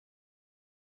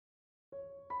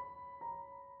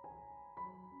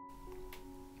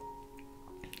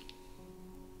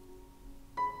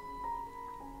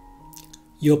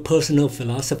Your personal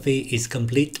philosophy is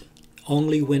complete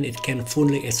only when it can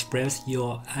fully express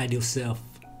your ideal self,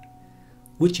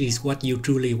 which is what you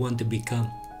truly want to become.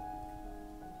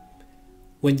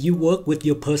 When you work with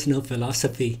your personal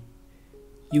philosophy,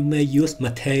 you may use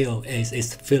Mateo as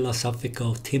its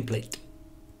philosophical template.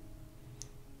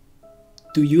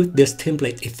 To use this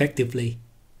template effectively,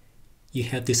 you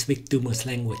have to speak Dumas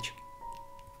language.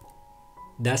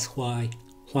 That's why,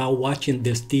 while watching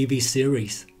this TV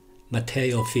series,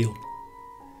 Mateophil,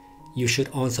 you should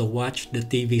also watch the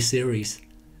TV series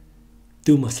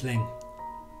Dumas Lang.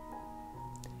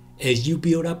 As you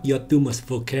build up your Dumas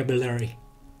vocabulary,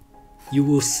 you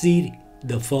will see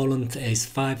the following as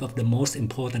 5 of the most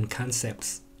important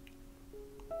concepts: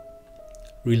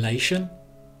 relation,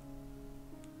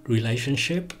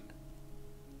 relationship,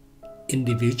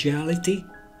 individuality,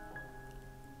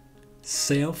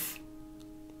 self,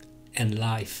 and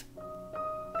life.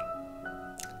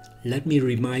 Let me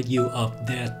remind you of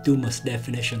their Dumas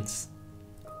definitions.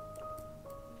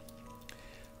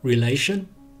 Relation,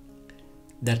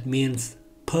 that means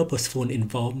purposeful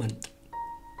involvement.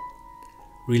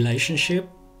 Relationship,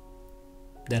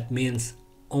 that means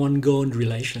ongoing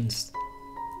relations.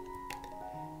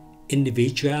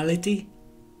 Individuality,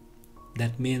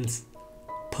 that means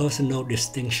personal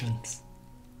distinctions.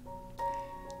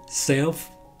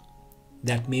 Self,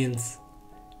 that means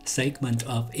segment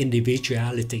of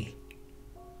individuality.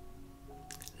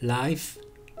 Life,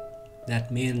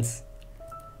 that means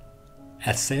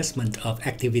assessment of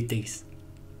activities.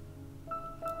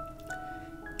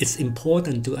 It's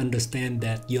important to understand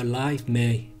that your life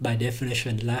may, by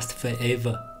definition, last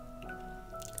forever,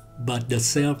 but the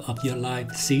self of your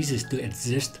life ceases to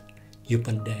exist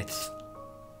upon death.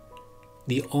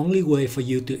 The only way for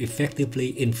you to effectively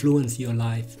influence your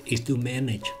life is to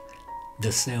manage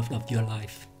the self of your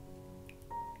life.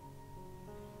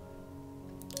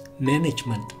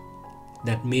 Management,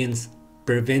 that means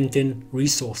preventing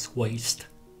resource waste.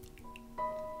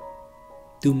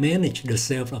 To manage the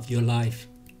self of your life,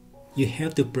 you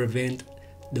have to prevent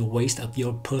the waste of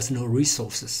your personal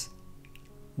resources,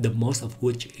 the most of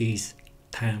which is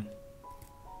time.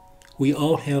 We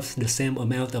all have the same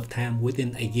amount of time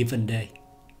within a given day.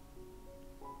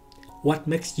 What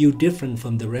makes you different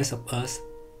from the rest of us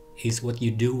is what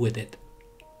you do with it.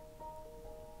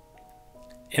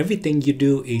 Everything you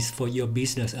do is for your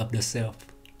business of the self.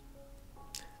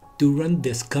 To run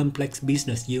this complex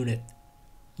business unit,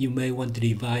 you may want to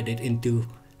divide it into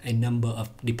a number of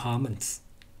departments.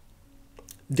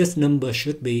 This number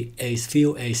should be as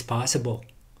few as possible,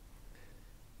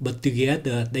 but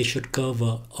together they should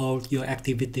cover all your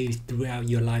activities throughout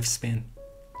your lifespan.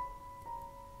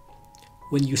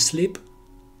 When you sleep,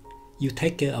 you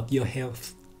take care of your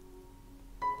health.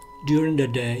 During the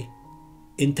day,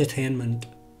 entertainment,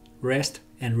 rest,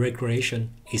 and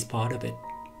recreation is part of it.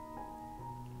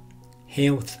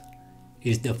 Health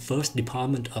is the first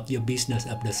department of your business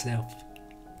of the self.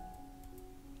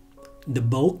 The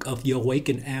bulk of your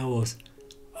waking hours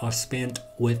are spent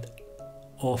with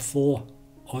or for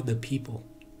other people.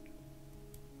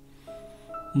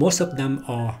 Most of them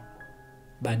are,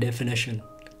 by definition,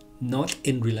 not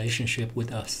in relationship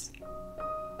with us.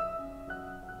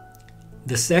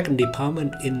 The second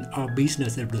department in our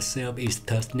business of the self is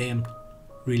thus named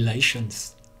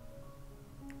relations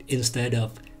instead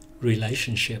of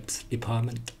relationships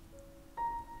department.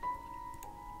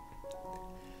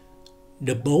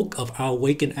 The bulk of our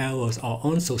waking hours are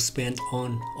also spent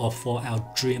on or for our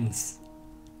dreams.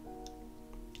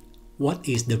 What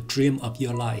is the dream of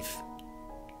your life?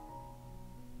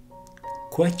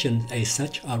 Questions as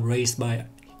such are raised by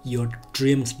your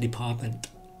dreams department.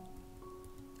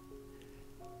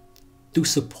 To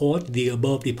support the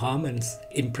above departments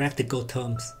in practical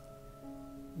terms,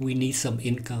 we need some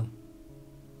income.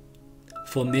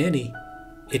 For many,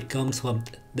 it comes from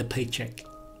the paycheck.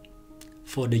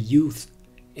 For the youth,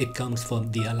 it comes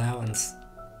from the allowance.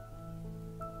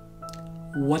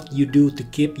 What you do to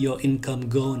keep your income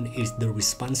going is the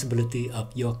responsibility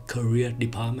of your career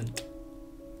department.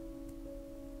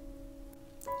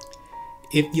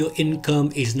 If your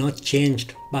income is not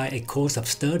changed by a course of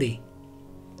study,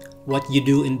 what you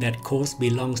do in that course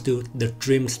belongs to the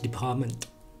dreams department.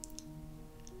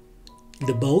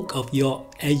 The bulk of your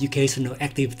educational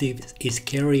activities is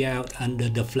carried out under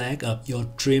the flag of your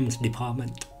dreams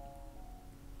department.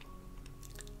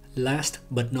 Last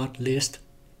but not least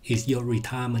is your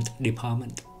retirement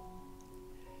department.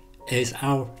 As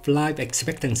our life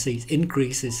expectancy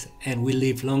increases and we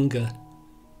live longer,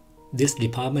 this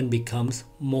department becomes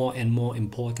more and more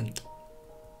important.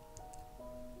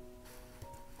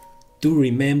 To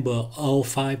remember all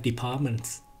 5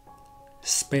 departments,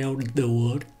 spell the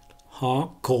word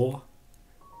hardcore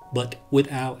but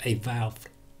without a vowel.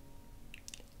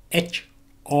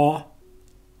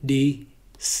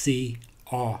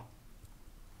 HRDCR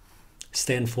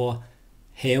stand for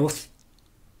health,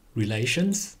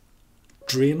 relations,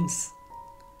 dreams,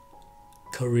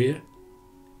 career,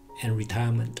 and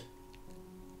retirement.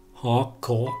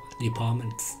 Hardcore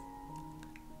departments.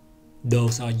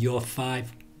 Those are your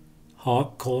 5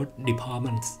 hardcore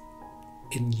departments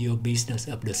in your business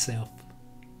of the self.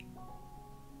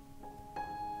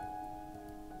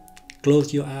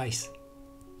 Close your eyes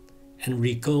and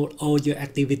recall all your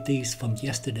activities from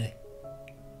yesterday.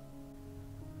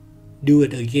 Do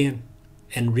it again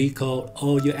and recall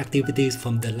all your activities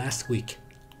from the last week.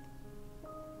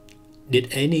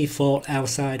 Did any fall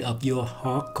outside of your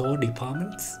hardcore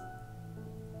departments?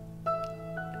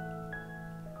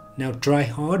 Now try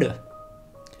harder.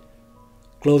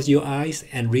 Close your eyes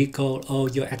and recall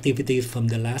all your activities from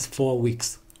the last 4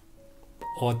 weeks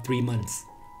or 3 months.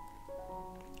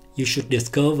 You should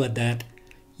discover that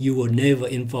you were never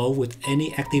involved with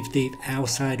any activity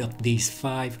outside of these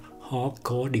 5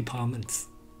 hardcore departments.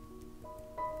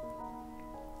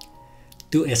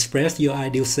 To express your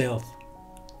ideal self,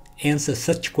 answer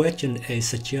such questions as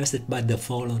suggested by the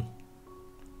following.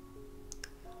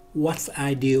 What's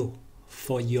ideal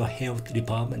for your health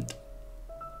department?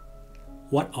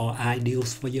 What are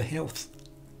ideals for your health?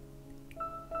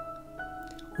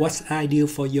 What's ideal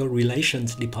for your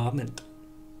relations department?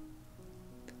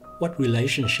 What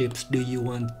relationships do you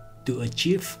want to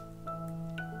achieve?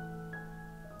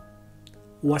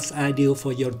 What's ideal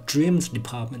for your dreams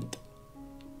department?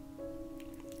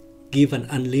 Given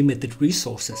unlimited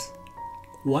resources,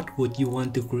 what would you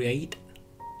want to create?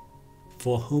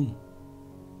 For whom?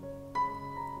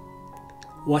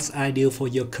 What's ideal for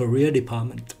your career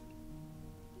department?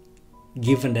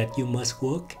 Given that you must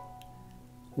work,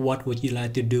 what would you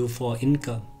like to do for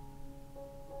income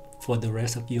for the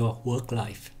rest of your work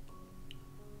life?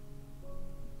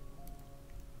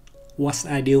 What's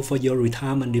ideal for your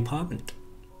retirement department?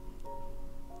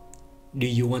 Do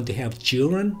you want to have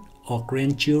children or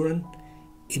grandchildren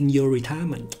in your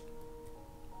retirement?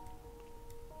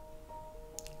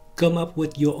 Come up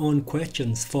with your own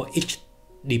questions for each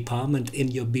department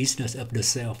in your business of the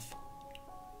self.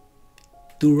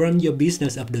 To run your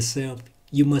business of the self,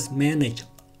 you must manage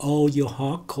all your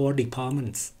hardcore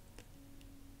departments.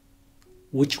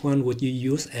 Which one would you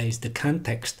use as the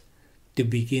context to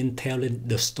begin telling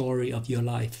the story of your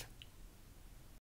life?